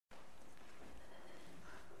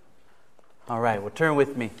All right, well, turn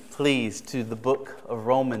with me, please, to the book of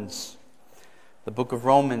Romans. The book of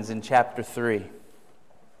Romans in chapter 3.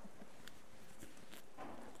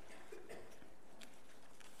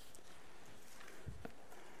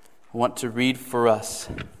 I want to read for us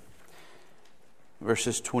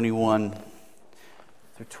verses 21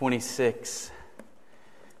 through 26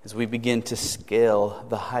 as we begin to scale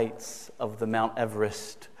the heights of the Mount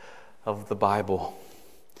Everest of the Bible.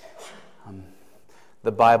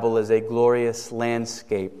 The Bible is a glorious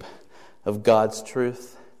landscape of God's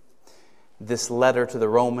truth. This letter to the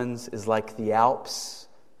Romans is like the Alps,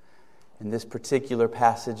 and this particular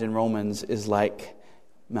passage in Romans is like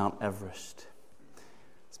Mount Everest.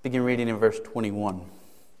 Let's begin reading in verse 21.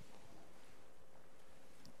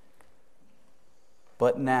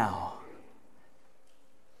 But now,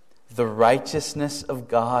 the righteousness of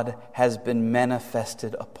God has been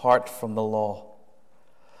manifested apart from the law.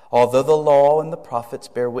 Although the law and the prophets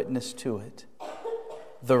bear witness to it,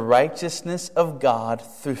 the righteousness of God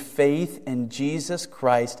through faith in Jesus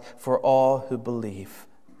Christ for all who believe.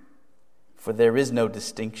 For there is no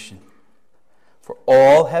distinction. For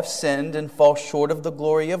all have sinned and fall short of the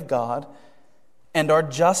glory of God and are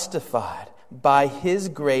justified by His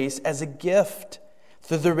grace as a gift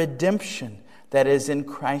through the redemption that is in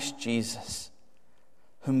Christ Jesus,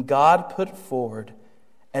 whom God put forward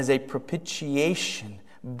as a propitiation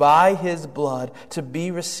by His blood to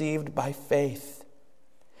be received by faith.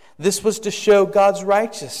 This was to show God's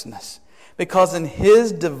righteousness, because in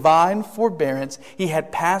His divine forbearance He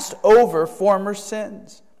had passed over former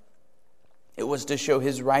sins. It was to show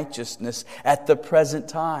His righteousness at the present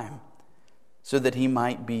time, so that He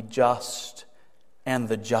might be just and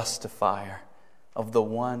the justifier of the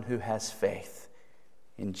one who has faith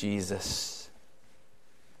in Jesus.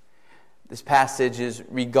 This passage is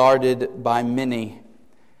regarded by many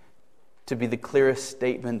to be the clearest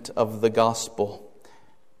statement of the gospel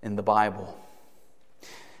in the Bible.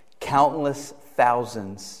 Countless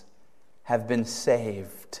thousands have been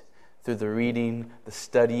saved through the reading, the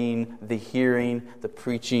studying, the hearing, the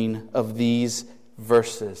preaching of these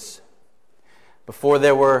verses. Before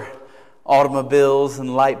there were automobiles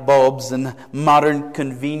and light bulbs and modern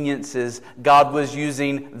conveniences, God was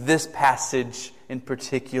using this passage in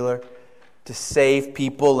particular to save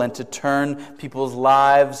people and to turn people's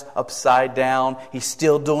lives upside down. He's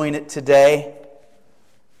still doing it today.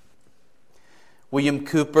 William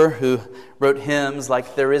Cowper, who wrote hymns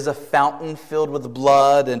like "There is a fountain filled with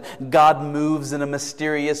blood" and "God moves in a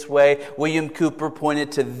mysterious way," William Cowper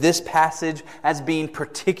pointed to this passage as being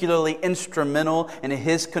particularly instrumental in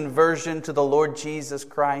his conversion to the Lord Jesus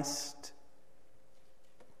Christ.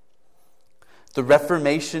 The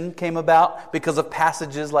Reformation came about because of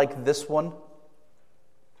passages like this one.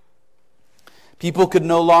 People could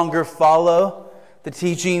no longer follow the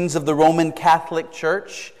teachings of the Roman Catholic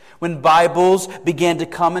Church when Bibles began to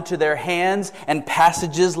come into their hands and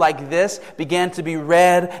passages like this began to be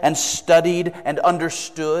read and studied and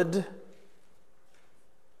understood.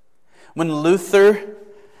 When Luther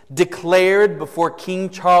declared before King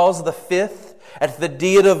Charles V at the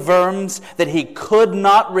Diet of Worms that he could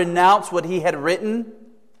not renounce what he had written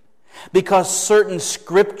because certain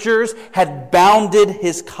scriptures had bound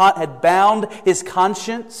his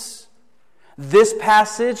conscience, this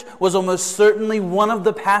passage was almost certainly one of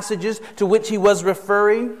the passages to which he was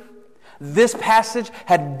referring. This passage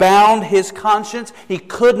had bound his conscience. He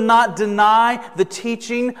could not deny the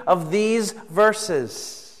teaching of these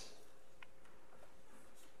verses.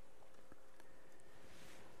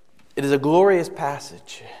 It is a glorious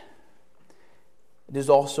passage. It is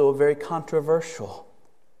also a very controversial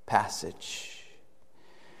passage.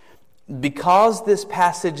 Because this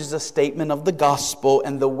passage is a statement of the gospel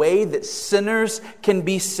and the way that sinners can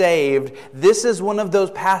be saved, this is one of those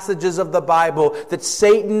passages of the Bible that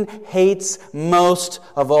Satan hates most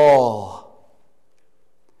of all.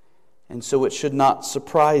 And so it should not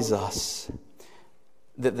surprise us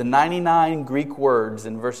that the 99 Greek words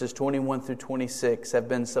in verses 21 through 26 have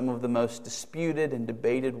been some of the most disputed and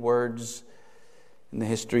debated words in the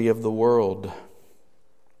history of the world.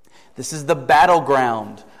 This is the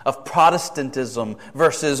battleground of Protestantism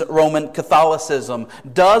versus Roman Catholicism.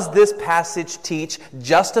 Does this passage teach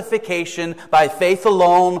justification by faith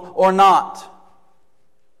alone or not?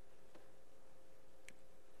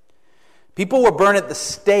 People were burned at the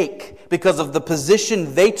stake because of the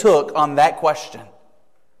position they took on that question.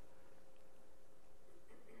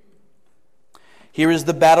 Here is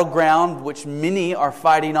the battleground which many are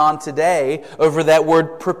fighting on today over that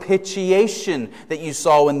word propitiation that you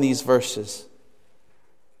saw in these verses.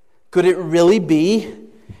 Could it really be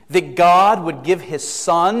that God would give His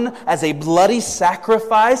Son as a bloody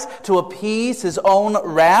sacrifice to appease His own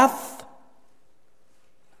wrath?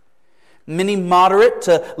 Many moderate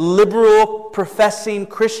to liberal professing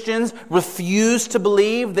Christians refuse to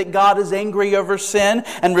believe that God is angry over sin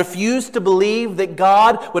and refuse to believe that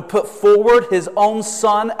God would put forward His own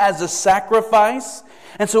Son as a sacrifice.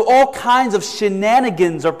 And so all kinds of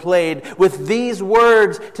shenanigans are played with these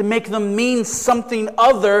words to make them mean something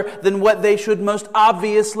other than what they should most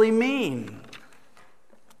obviously mean.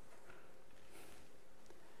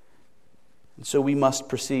 And so we must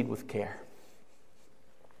proceed with care.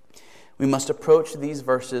 We must approach these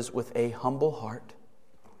verses with a humble heart.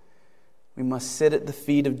 We must sit at the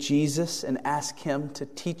feet of Jesus and ask Him to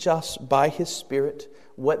teach us by His Spirit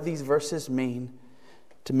what these verses mean,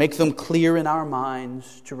 to make them clear in our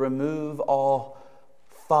minds, to remove all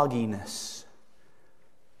fogginess.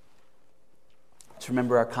 Let's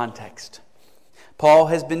remember our context. Paul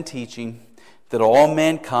has been teaching that all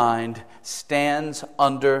mankind stands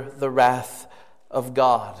under the wrath of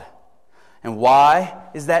God. And why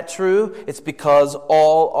is that true? It's because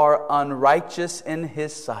all are unrighteous in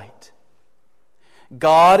His sight.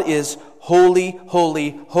 God is holy,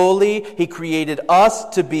 holy, holy. He created us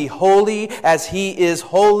to be holy as He is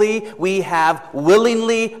holy. We have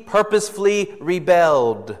willingly, purposefully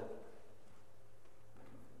rebelled.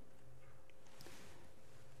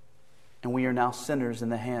 And we are now sinners in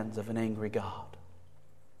the hands of an angry God.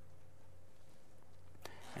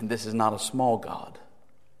 And this is not a small God.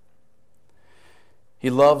 He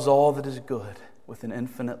loves all that is good with an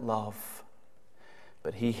infinite love,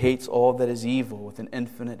 but He hates all that is evil with an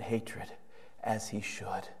infinite hatred, as He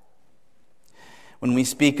should. When we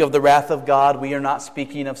speak of the wrath of God, we are not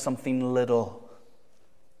speaking of something little.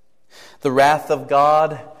 The wrath of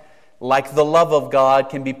God, like the love of God,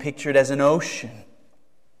 can be pictured as an ocean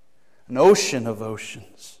of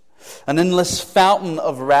oceans, an endless fountain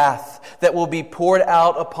of wrath that will be poured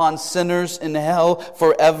out upon sinners in hell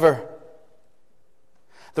forever.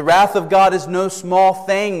 The wrath of God is no small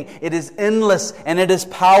thing. It is endless, and it is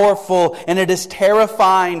powerful, and it is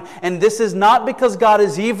terrifying. And this is not because God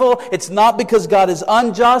is evil. It's not because God is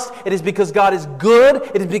unjust. It is because God is good.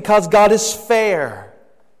 It is because God is fair.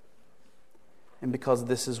 And because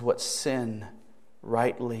this is what sin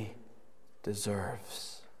rightly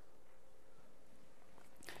deserves.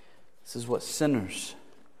 This is what sinners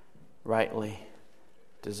rightly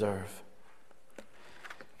deserve.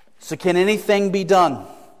 So can anything be done?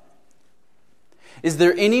 Is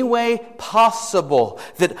there any way possible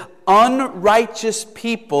that unrighteous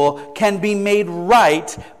people can be made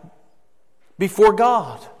right before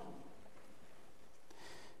God?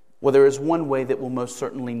 Well, there is one way that will most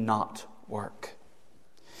certainly not work.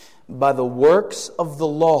 By the works of the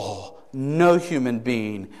law, no human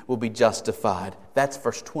being will be justified. That's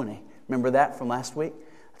verse 20. Remember that from last week?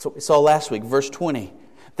 That's what we saw last week, verse 20.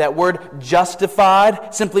 That word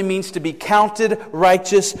justified simply means to be counted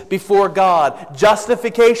righteous before God.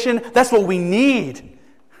 Justification, that's what we need.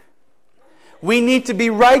 We need to be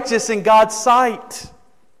righteous in God's sight.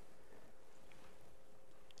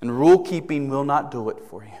 And rule keeping will not do it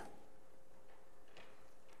for you.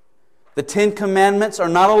 The 10 Commandments are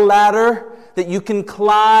not a ladder that you can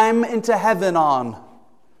climb into heaven on.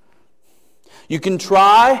 You can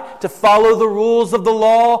try to follow the rules of the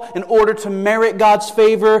law in order to merit God's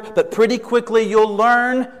favor, but pretty quickly you'll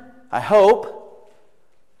learn, I hope,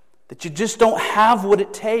 that you just don't have what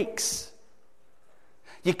it takes.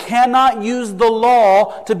 You cannot use the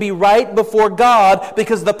law to be right before God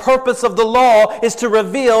because the purpose of the law is to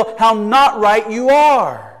reveal how not right you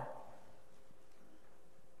are.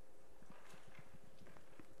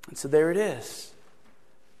 And so there it is.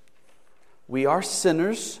 We are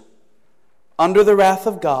sinners under the wrath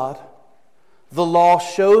of God. The law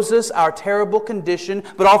shows us our terrible condition,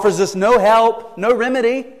 but offers us no help, no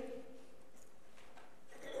remedy.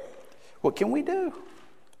 What can we do?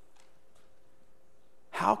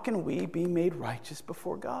 How can we be made righteous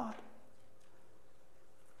before God?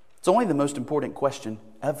 It's only the most important question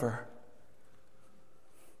ever.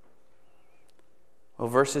 Well,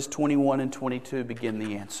 verses 21 and 22 begin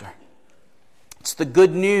the answer. It's the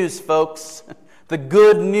good news, folks. The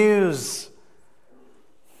good news.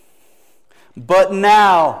 But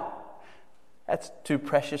now, that's 2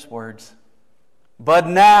 precious words. But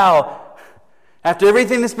now, after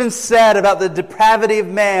everything that's been said about the depravity of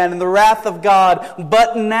man and the wrath of God,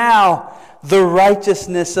 but now the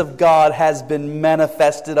righteousness of God has been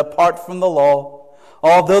manifested apart from the law.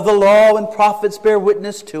 Although the law and prophets bear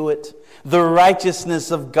witness to it, the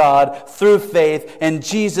righteousness of God through faith in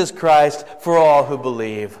Jesus Christ for all who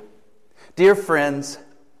believe. Dear friends,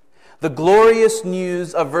 The glorious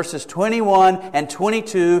news of verses 21 and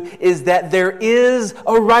 22 is that there is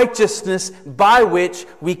a righteousness by which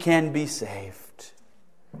we can be saved.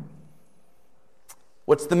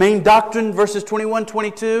 What's the main doctrine? Verses 21,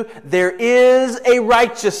 22. There is a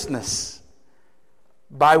righteousness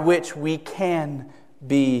by which we can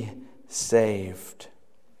be saved.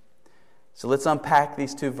 So let's unpack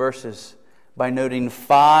these two verses by noting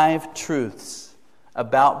 5 truths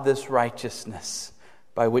about this righteousness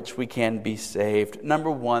by which we can be saved.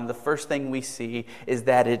 Number 1, the first thing we see is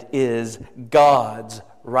that it is God's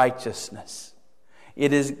righteousness.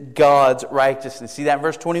 It is God's righteousness. See that in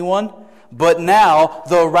verse 21? But now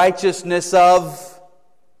the righteousness of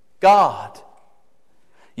God.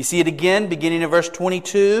 You see it again, beginning in verse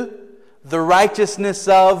 22. The righteousness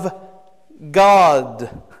of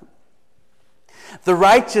God. The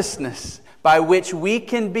righteousness by which we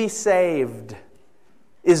can be saved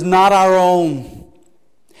is not our own.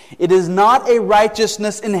 It is not a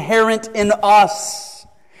righteousness inherent in us.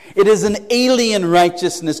 It is an alien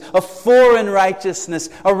righteousness, a foreign righteousness,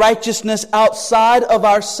 a righteousness outside of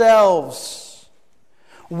ourselves.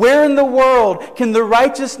 Where in the world can the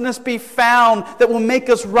righteousness be found that will make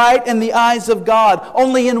us right in the eyes of God?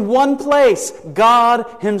 Only in one place, God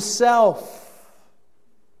Himself.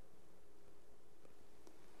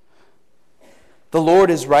 The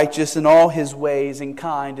Lord is righteous in all His ways and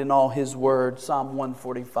kind in all His words. Psalm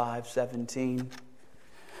 145:17.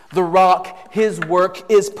 The rock, His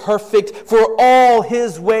work is perfect, for all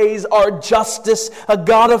His ways are justice, a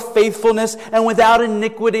God of faithfulness and without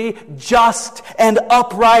iniquity, just and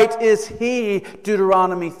upright is He.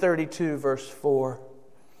 Deuteronomy 32, verse 4.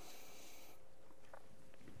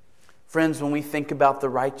 Friends, when we think about the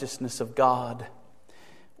righteousness of God,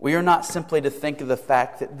 we are not simply to think of the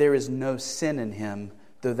fact that there is no sin in Him,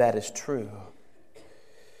 though that is true.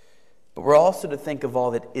 But we're also to think of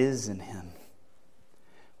all that is in Him.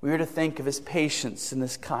 We are to think of His patience and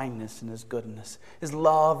His kindness and His goodness, His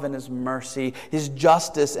love and His mercy, His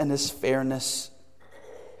justice and His fairness.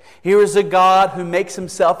 Here is a God who makes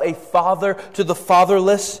Himself a father to the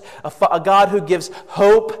fatherless, a God who gives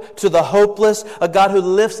hope to the hopeless, a God who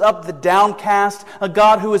lifts up the downcast, a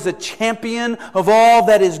God who is a champion of all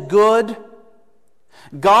that is good.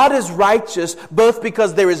 God is righteous both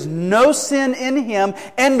because there is no sin in Him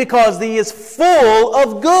and because He is full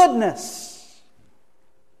of goodness.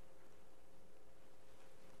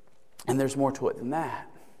 And there's more to it than that.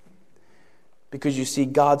 Because you see,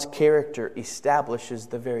 God's character establishes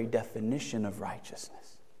the very definition of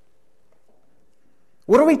righteousness.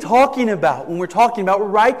 What are we talking about when we're talking about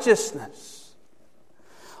righteousness?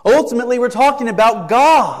 Ultimately, we're talking about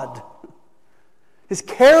God, His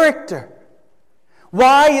character.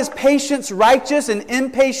 Why is patience righteous and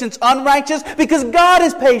impatience unrighteous? Because God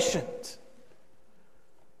is patient.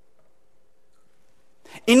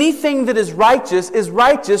 Anything that is righteous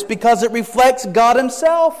because it reflects God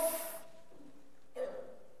Himself.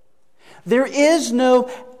 There is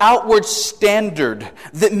no outward standard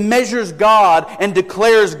that measures God and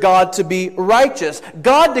declares God to be righteous.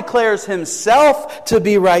 God declares Himself to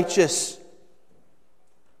be righteous.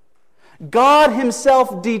 God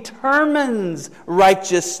Himself determines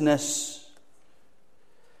righteousness.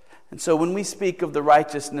 And so when we speak of the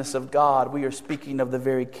righteousness of God, we are speaking of the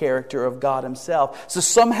very character of God Himself. So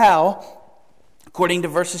somehow, according to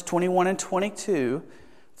verses 21 and 22,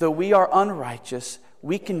 though we are unrighteous,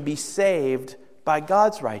 we can be saved by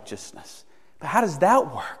God's righteousness. But how does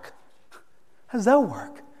that work? How does that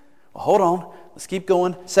work? Well, hold on. Let's keep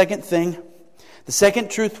going. Second thing. The second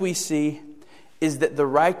truth we see is that the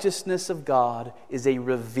righteousness of God is a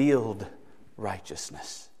revealed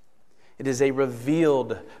righteousness. It is a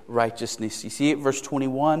revealed righteousness. You see it, verse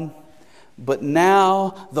 21. But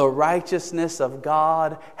now the righteousness of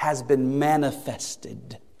God has been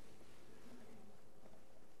manifested.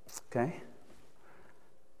 Okay?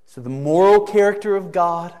 So the moral character of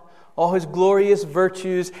God, all His glorious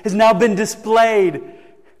virtues, has now been displayed.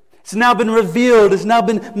 It's now been revealed. It's now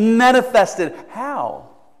been manifested. How?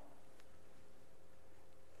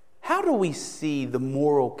 How do we see the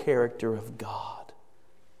moral character of God?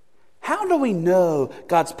 How do we know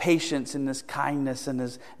God's patience and His kindness and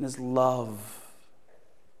His love?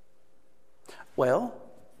 Well,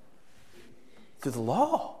 through the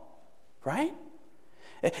law, right?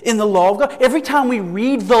 In the law of God. Every time we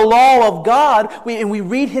read the law of God and we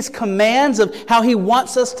read His commands of how He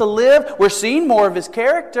wants us to live, we're seeing more of His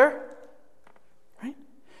character. Right?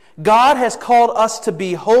 God has called us to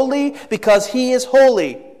be holy because He is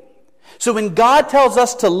holy. So when God tells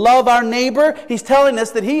us to love our neighbor, He's telling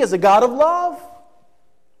us that He is a God of love.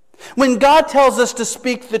 When God tells us to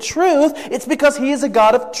speak the truth, it's because He is a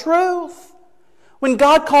God of truth. When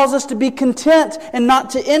God calls us to be content and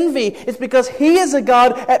not to envy, it's because He is a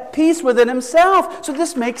God at peace within Himself. So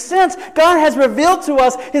this makes sense. God has revealed to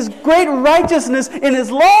us His great righteousness in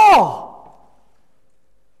His law.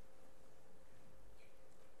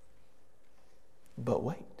 But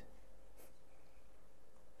wait.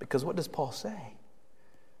 Because what does Paul say?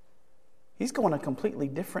 He's going a completely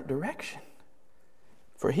different direction.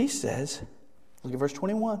 For he says, look at verse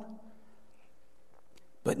 21.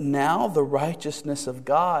 But now the righteousness of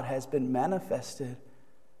God has been manifested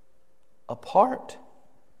apart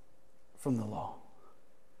from the law.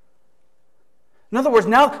 In other words,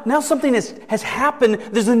 now something has happened.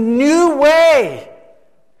 There's a new way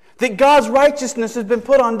that God's righteousness has been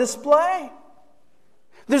put on display.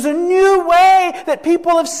 There's a new way that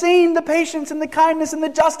people have seen the patience and the kindness and the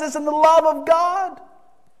justice and the love of God.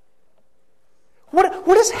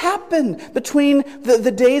 What has happened between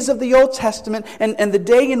the days of the Old Testament and the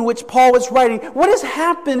day in which Paul was writing? What has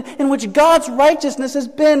happened in which God's righteousness has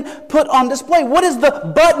been put on display? What is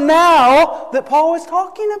the but now that Paul is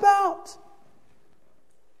talking about?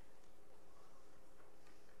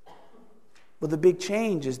 Well, the big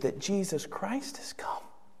change is that Jesus Christ has come.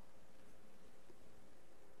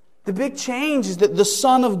 The big change is that the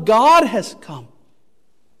Son of God has come.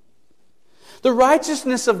 The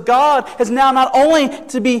righteousness of God has now not only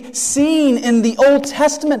to be seen in the Old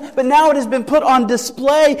Testament, but now it has been put on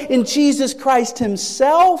display in Jesus Christ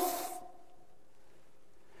Himself.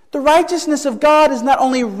 The righteousness of God is not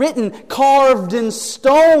only written, carved in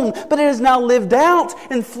stone, but it is now lived out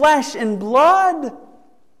in flesh and blood.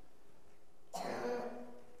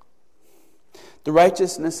 The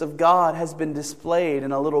righteousness of God has been displayed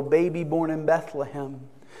in a little baby born in Bethlehem,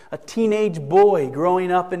 a teenage boy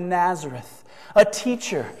growing up in Nazareth, a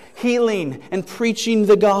teacher healing and preaching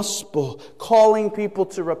the gospel, calling people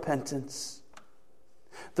to repentance.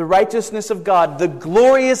 The righteousness of God, the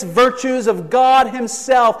glorious virtues of God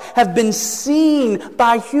Himself have been seen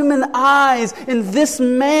by human eyes in this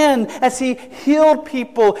man as He healed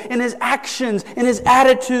people in His actions, in His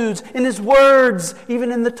attitudes, in His words, even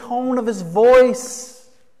in the tone of His voice.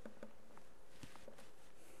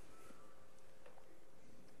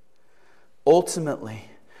 Ultimately,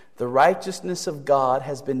 the righteousness of God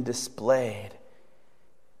has been displayed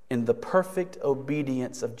in the perfect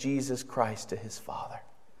obedience of Jesus Christ to His Father.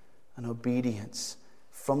 An obedience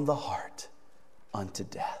from the heart unto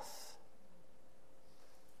death.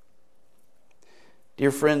 Dear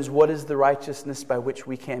friends, what is the righteousness by which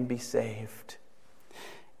we can be saved?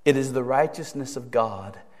 It is the righteousness of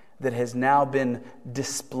God that has now been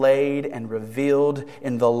displayed and revealed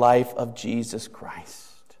in the life of Jesus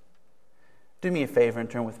Christ. Do me a favor and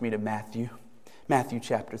turn with me to Matthew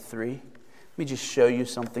chapter 3. Let me just show you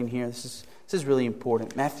something here. This is really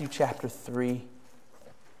important. Matthew chapter 3.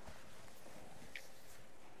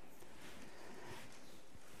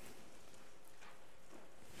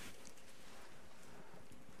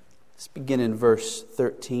 Let's begin in verse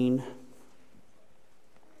 13.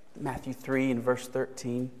 Matthew 3 and verse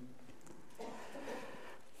 13.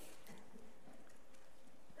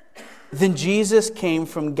 Then Jesus came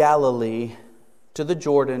from Galilee to the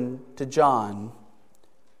Jordan to John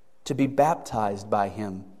to be baptized by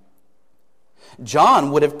him.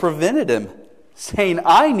 John would have prevented him, saying,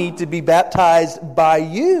 I need to be baptized by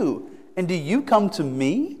you, and do you come to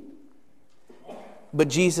me? But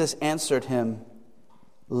Jesus answered him,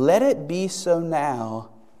 Let it be so now,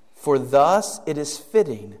 for thus it is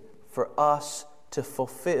fitting for us to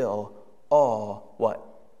fulfill all what?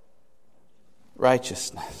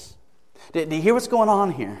 Righteousness. Do you hear what's going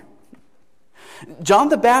on here? John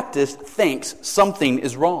the Baptist thinks something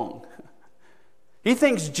is wrong. He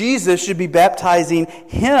thinks Jesus should be baptizing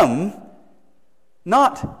him,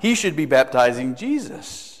 not he should be baptizing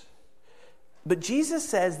Jesus. But Jesus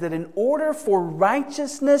says that in order for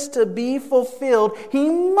righteousness to be fulfilled, he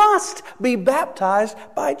must be baptized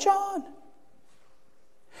by John.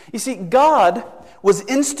 You see, God was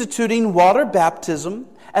instituting water baptism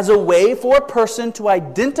as a way for a person to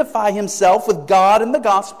identify himself with God and the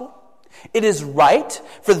gospel. It is right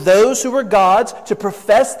for those who are God's to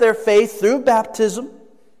profess their faith through baptism.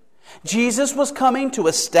 Jesus was coming to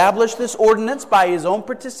establish this ordinance by his own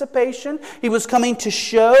participation. He was coming to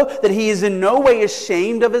show that he is in no way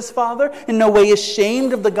ashamed of his Father, in no way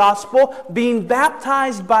ashamed of the gospel. Being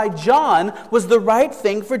baptized by John was the right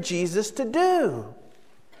thing for Jesus to do.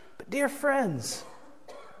 But dear friends,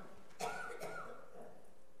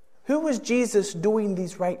 who was Jesus doing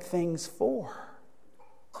these right things for?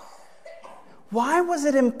 Why was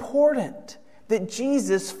it important that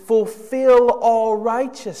Jesus fulfill all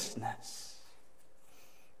righteousness.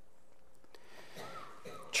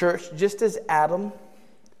 Church, just as Adam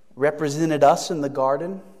represented us in the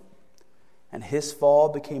garden, and his fall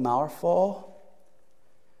became our fall,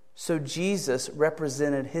 so Jesus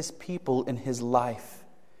represented his people in his life.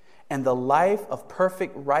 And the life of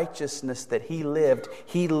perfect righteousness that he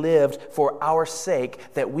lived for our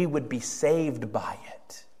sake, that we would be saved by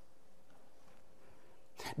it.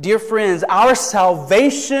 Dear friends, our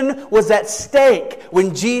salvation was at stake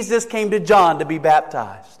when Jesus came to John to be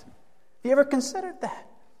baptized. Have you ever considered that?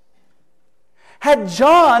 Had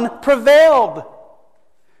John prevailed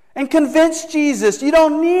and convinced Jesus, you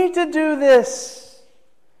don't need to do this,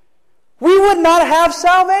 we would not have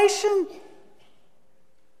salvation.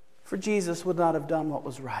 For Jesus would not have done what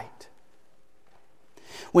was right.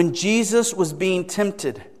 When Jesus was being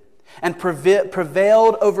tempted and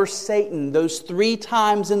prevailed over Satan those 3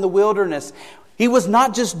 times in the wilderness, he was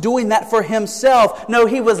not just doing that for himself. No,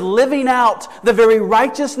 he was living out the very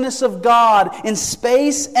righteousness of God in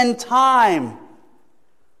space and time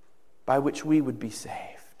by which we would be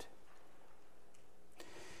saved.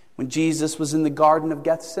 When Jesus was in the Garden of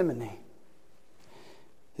Gethsemane,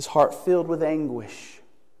 his heart filled with anguish,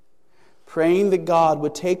 praying that God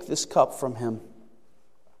would take this cup from him,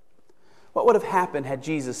 what would have happened had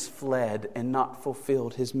Jesus fled and not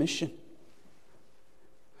fulfilled his mission?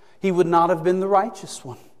 He would not have been the righteous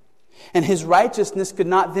one. And his righteousness could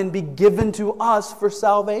not then be given to us for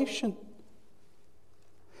salvation.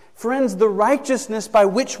 Friends, the righteousness by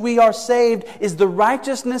which we are saved is the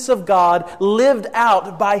righteousness of God lived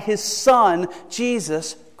out by his Son,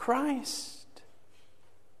 Jesus Christ.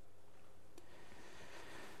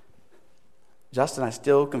 Justin, I'm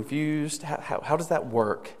still confused. How does that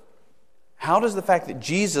work? How does the fact that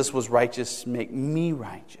Jesus was righteous make me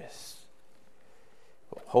righteous?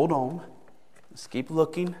 Well, hold on. Let's keep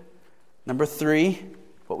looking. Number 3,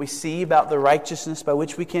 what we see about the righteousness by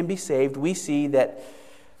which we can be saved, we see that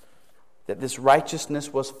this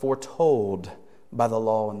righteousness was foretold by the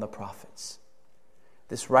law and the prophets.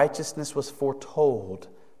 This righteousness was foretold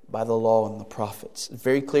by the law and the prophets. It's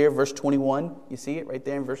very clear, verse 21. You see it right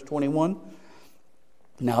there in verse 21?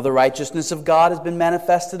 Now the righteousness of God has been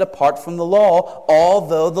manifested apart from the law,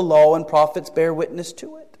 although the law and prophets bear witness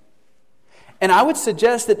to it. And I would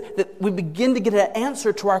suggest that we begin to get an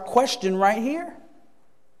answer to our question right here.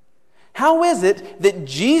 How is it that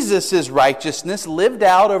Jesus' righteousness lived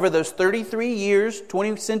out over those 33 years,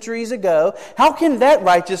 20 centuries ago, how can that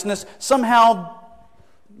righteousness somehow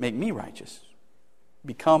make me righteous,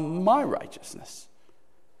 become my righteousness?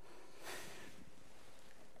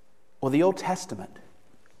 Well, the Old Testament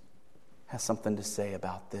has something to say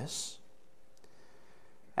about this.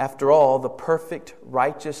 After all, the perfect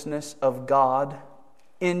righteousness of God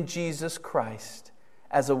in Jesus Christ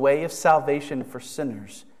as a way of salvation for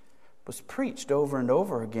sinners was preached over and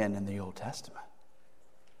over again in the Old Testament.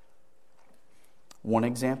 One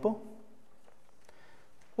example,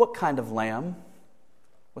 what kind of lamb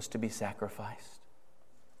was to be sacrificed?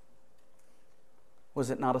 Was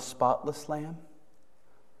it not a spotless lamb?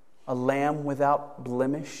 A lamb without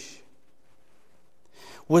blemish?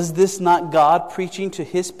 Was this not God preaching to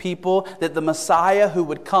his people that the Messiah who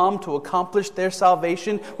would come to accomplish their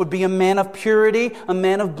salvation would be a man of purity, a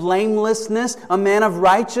man of blamelessness, a man of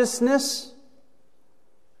righteousness?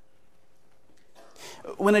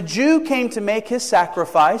 When a Jew came to make his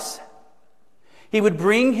sacrifice, he would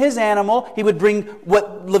bring his animal, he would bring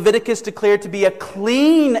what Leviticus declared to be a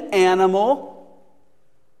clean animal.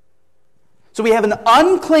 So we have an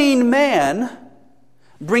unclean man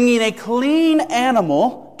bringing a clean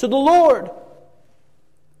animal to the Lord.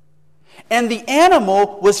 And the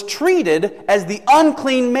animal was treated as the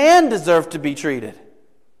unclean man deserved to be treated.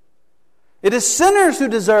 It is sinners who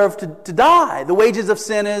deserve to die. The wages of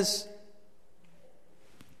sin is.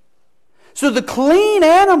 So the clean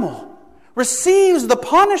animal receives the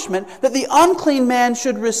punishment that the unclean man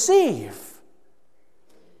should receive,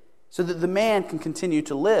 so that the man can continue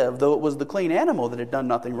to live, though it was the clean animal that had done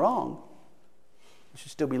nothing wrong. It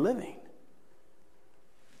should still be living.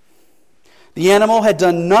 The animal had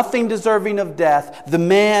done nothing deserving of death. The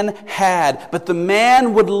man had. But the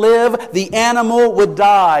man would live, the animal would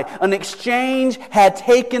die. An exchange had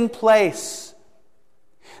taken place.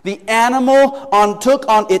 The animal took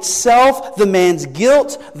on itself the man's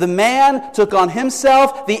guilt. The man took on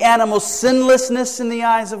himself the animal's sinlessness in the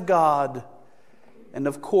eyes of God. And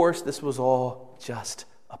of course, this was all just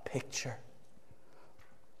a picture.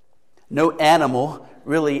 No animal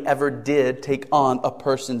really ever did take on a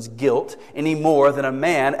person's guilt any more than a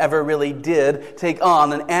man ever really did take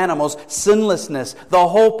on an animal's sinlessness. The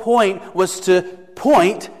whole point was to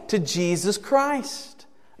point to Jesus Christ,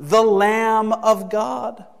 the Lamb of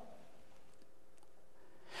God.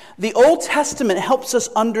 The Old Testament helps us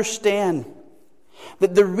understand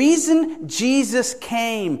that the reason Jesus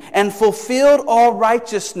came and fulfilled all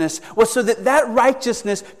righteousness was so that that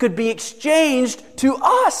righteousness could be exchanged to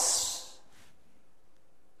us,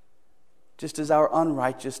 just as our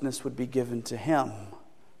unrighteousness would be given to Him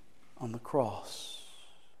on the cross.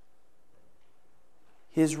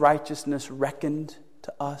 His righteousness reckoned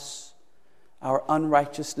to us, our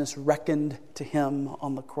unrighteousness reckoned to Him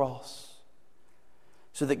on the cross.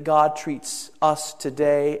 So that God treats us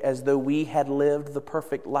today as though we had lived the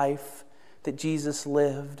perfect life that Jesus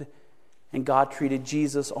lived, and God treated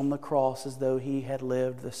Jesus on the cross as though He had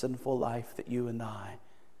lived the sinful life that you and I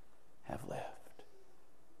have lived.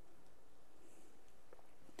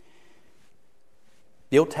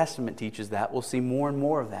 The Old Testament teaches that. We'll see more and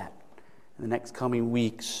more of that in the next coming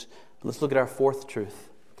weeks. But let's look at our fourth truth.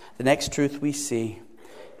 The next truth we see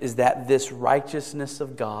is that this righteousness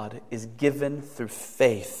of God is given through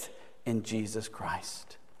faith in Jesus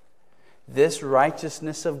Christ. This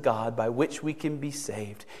righteousness of God by which we can be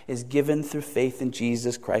saved is given through faith in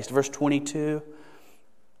Jesus Christ. Verse 22,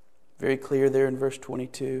 very clear there in verse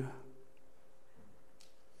 22.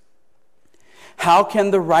 How can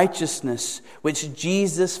the righteousness which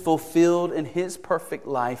Jesus fulfilled in His perfect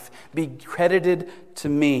life be credited to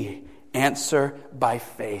me? Answer, by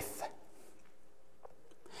faith.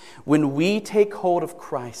 When we take hold of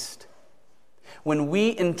Christ, when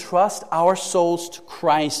we entrust our souls to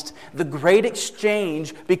Christ, the great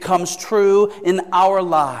exchange becomes true in our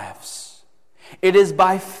lives. It is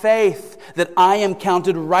by faith that I am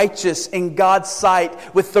counted righteous in God's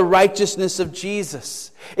sight with the righteousness of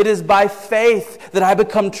Jesus. It is by faith that I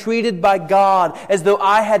become treated by God as though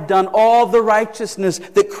I had done all the righteousness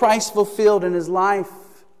that Christ fulfilled in His life.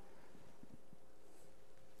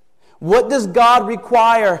 What does God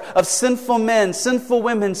require of sinful men, sinful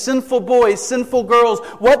women, sinful boys, sinful girls?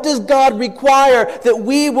 What does God require that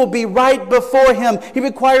we will be right before Him? He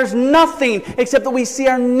requires nothing except that we see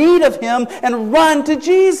our need of Him and run to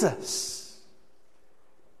Jesus.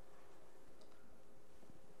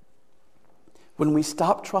 When we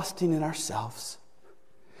stop trusting in ourselves,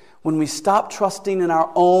 when we stop trusting in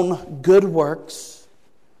our own good works,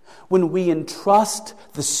 when we entrust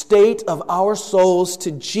the state of our souls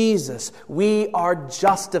to Jesus, we are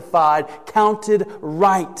justified, counted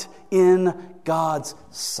right in God's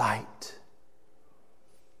sight.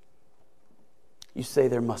 You say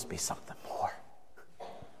there must be something more.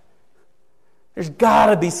 There's got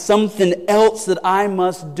to be something else that I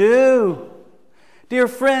must do. Dear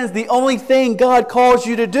friends, the only thing God calls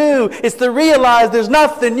you to do is to realize there's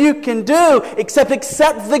nothing you can do except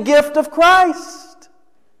accept the gift of Christ.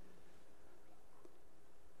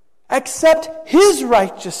 Accept His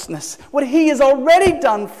righteousness, what He has already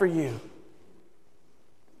done for you.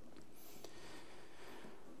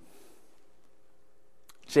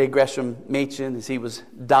 J. Gresham Machen, as he was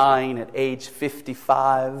dying at age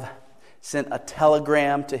 55, sent a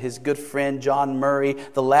telegram to his good friend John Murray,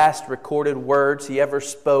 the last recorded words he ever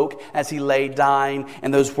spoke as he lay dying,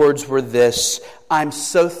 and those words were this: I'm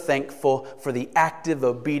so thankful for the active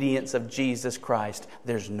obedience of Jesus Christ.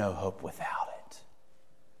 There's no hope without it.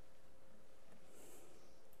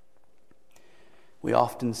 We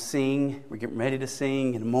often sing, we're getting ready to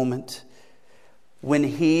sing in a moment, when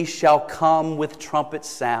He shall come with trumpet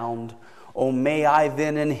sound, oh may I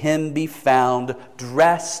then in Him be found,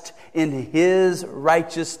 dressed in His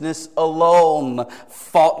righteousness alone,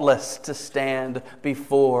 faultless to stand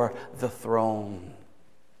before the throne.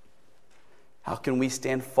 How can we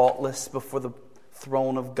stand faultless before the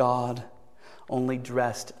throne of God? Only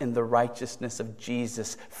dressed in the righteousness of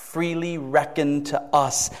Jesus, freely reckoned to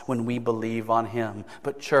us when we believe on Him.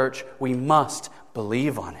 But church, we must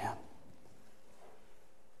believe on Him.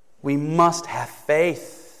 We must have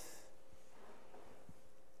faith.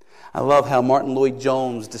 I love how Martin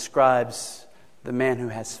Lloyd-Jones describes the man who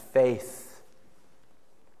has faith.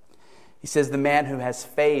 He says the man who has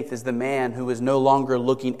faith is the man who is no longer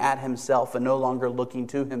looking at himself and no longer looking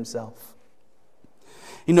to himself.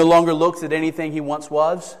 He no longer looks at anything he once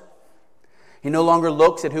was. He no longer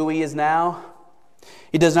looks at who he is now.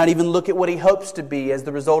 He does not even look at what he hopes to be as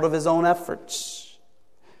the result of his own efforts.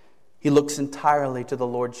 He looks entirely to the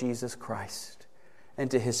Lord Jesus Christ and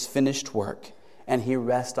to His finished work, and he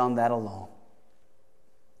rests on that alone.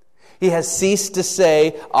 He has ceased to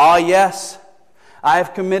say, yes, I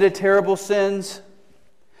have committed terrible sins.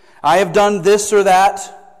 I have done this or that,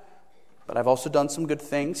 but I've also done some good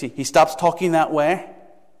things. He stops talking that way.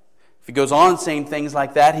 If he goes on saying things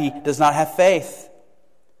like that, he does not have faith.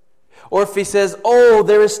 Or if he says, oh,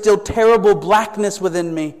 there is still terrible blackness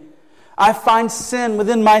within me. I find sin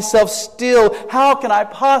within myself still. How can I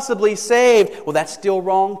possibly save? Well, that's still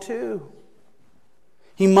wrong too.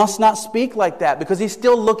 He must not speak like that because he's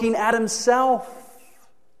still looking at himself.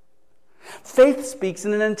 Faith speaks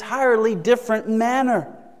in an entirely different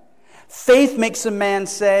manner. Faith makes a man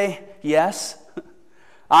say, yes,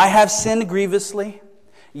 I have sinned grievously.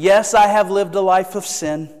 Yes, I have lived a life of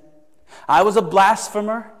sin. I was a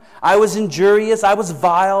blasphemer. I was injurious. I was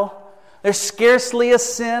vile. There's scarcely a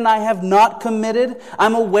sin I have not committed.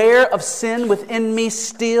 I'm aware of sin within me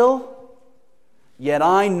still. Yet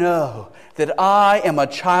I know that I am a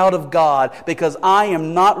child of God because I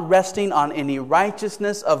am not resting on any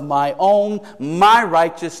righteousness of my own. My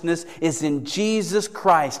righteousness is in Jesus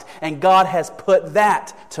Christ, and God has put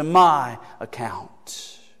that to my account.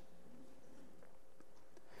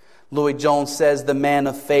 Lloyd-Jones says the man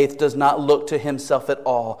of faith does not look to himself at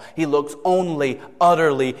all. He looks only,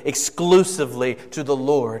 utterly, exclusively to the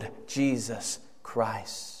Lord Jesus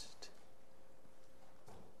Christ.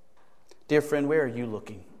 Dear friend, where are you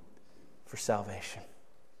looking for salvation?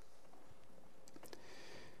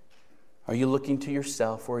 Are you looking to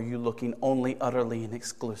yourself, or are you looking only, utterly, and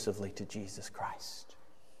exclusively to Jesus Christ?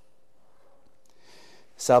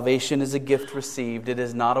 Salvation is a gift received. It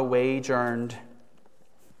is not a wage earned.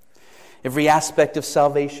 Every aspect of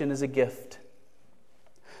salvation is a gift.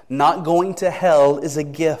 Not going to hell is a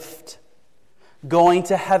gift. Going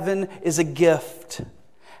to heaven is a gift.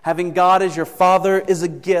 Having God as your Father is a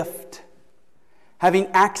gift. Having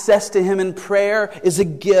access to Him in prayer is a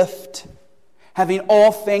gift. Having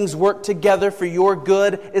all things work together for your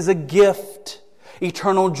good is a gift.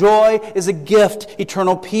 Eternal joy is a gift.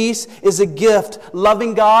 Eternal peace is a gift.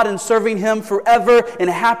 Loving God and serving Him forever in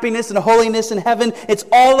happiness and holiness in heaven, it's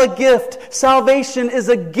all a gift. Salvation is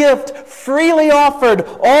a gift freely offered.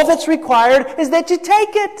 All that's required is that you take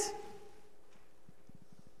it.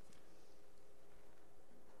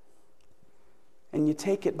 And you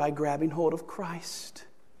take it by grabbing hold of Christ.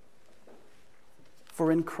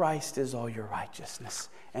 For in Christ is all your righteousness,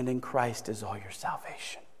 and in Christ is all your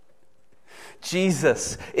salvation.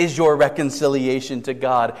 Jesus is your reconciliation to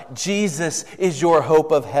God. Jesus is your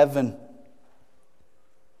hope of heaven.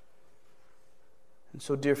 And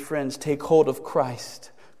so, dear friends, take hold of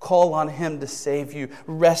Christ. Call on Him to save you.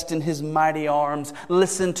 Rest in His mighty arms.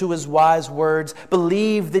 Listen to His wise words.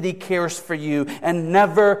 Believe that He cares for you. And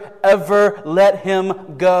never, ever let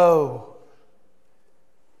Him go.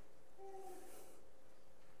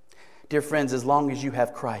 Dear friends, as long as you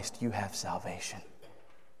have Christ, you have salvation.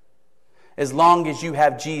 As long as you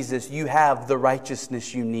have Jesus, you have the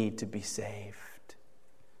righteousness you need to be saved.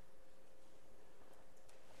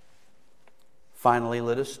 Finally,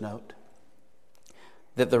 let us note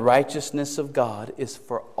that the righteousness of God is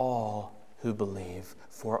for all who believe.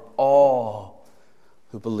 For all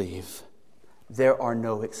who believe. There are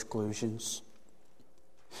no exclusions.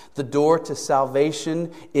 The door to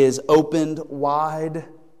salvation is opened wide.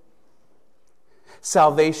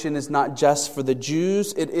 Salvation is not just for the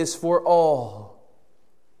Jews, it is for all.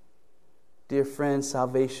 Dear friends,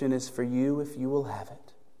 salvation is for you if you will have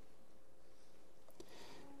it.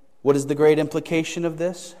 What is the great implication of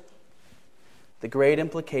this? The great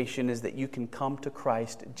implication is that you can come to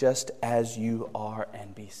Christ just as you are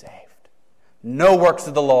and be saved. No works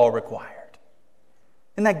of the law required.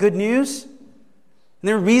 Isn't that good news? And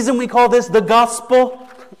the reason we call this the gospel?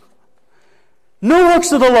 No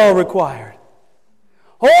works of the law required.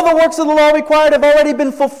 All the works of the law required have already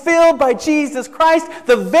been fulfilled by Jesus Christ.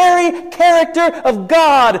 The very character of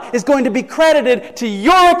God is going to be credited to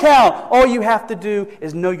your account. All you have to do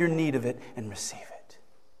is know your need of it and receive it.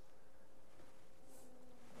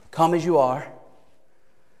 Come as you are.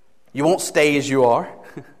 You won't stay as you are.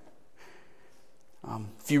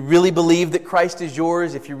 If you really believe that Christ is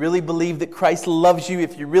yours, if you really believe that Christ loves you,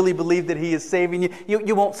 if you really believe that He is saving you,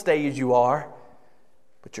 you won't stay as you are.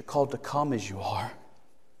 But you're called to come as you are.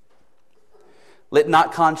 Let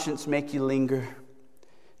not conscience make you linger,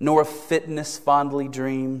 nor of fitness fondly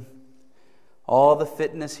dream. All the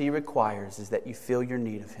fitness He requires is that you feel your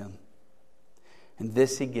need of Him. And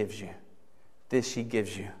this He gives you. This He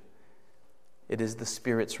gives you. It is the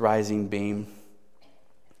Spirit's rising beam.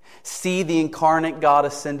 See the incarnate God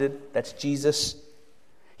ascended. That's Jesus.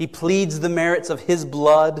 He pleads the merits of His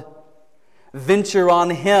blood. Venture on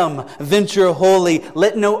Him. Venture wholly.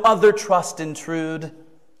 Let no other trust intrude.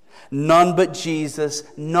 None but Jesus,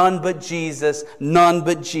 none but Jesus, none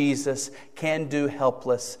but Jesus can do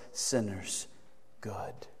helpless sinners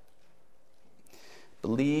good.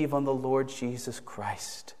 Believe on the Lord Jesus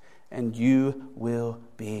Christ, and you will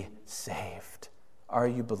be saved. Are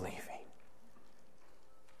you believing?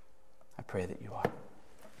 I pray that you are.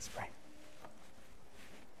 Let's pray.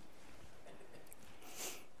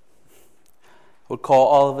 We'll call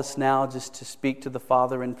all of us now just to speak to the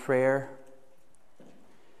Father in prayer.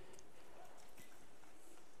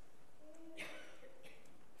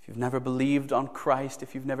 If you've never believed on Christ,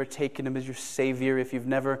 if you've never taken Him as your Savior, if you've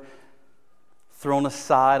never thrown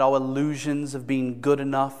aside all illusions of being good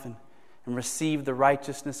enough and received the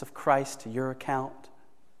righteousness of Christ to your account,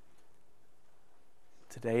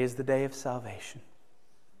 today is the day of salvation.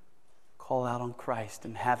 Call out on Christ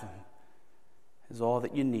and have Him as all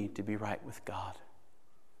that you need to be right with God.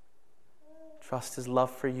 Trust His love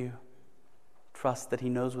for you. Trust that He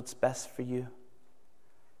knows what's best for you.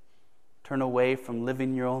 Turn away from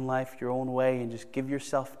living your own life your own way and just give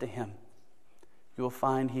yourself to Him. You will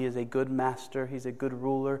find He is a good master. He's a good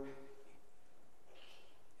ruler.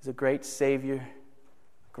 He's a great Savior,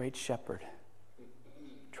 a great shepherd.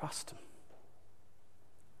 Trust Him.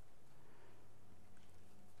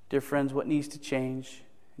 Dear friends, what needs to change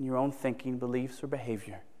in your own thinking, beliefs, or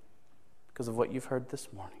behavior because of what you've heard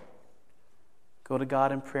this morning? Go to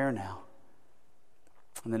God in prayer now.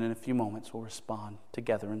 And then in a few moments we'll respond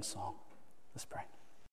together in song. Let's pray.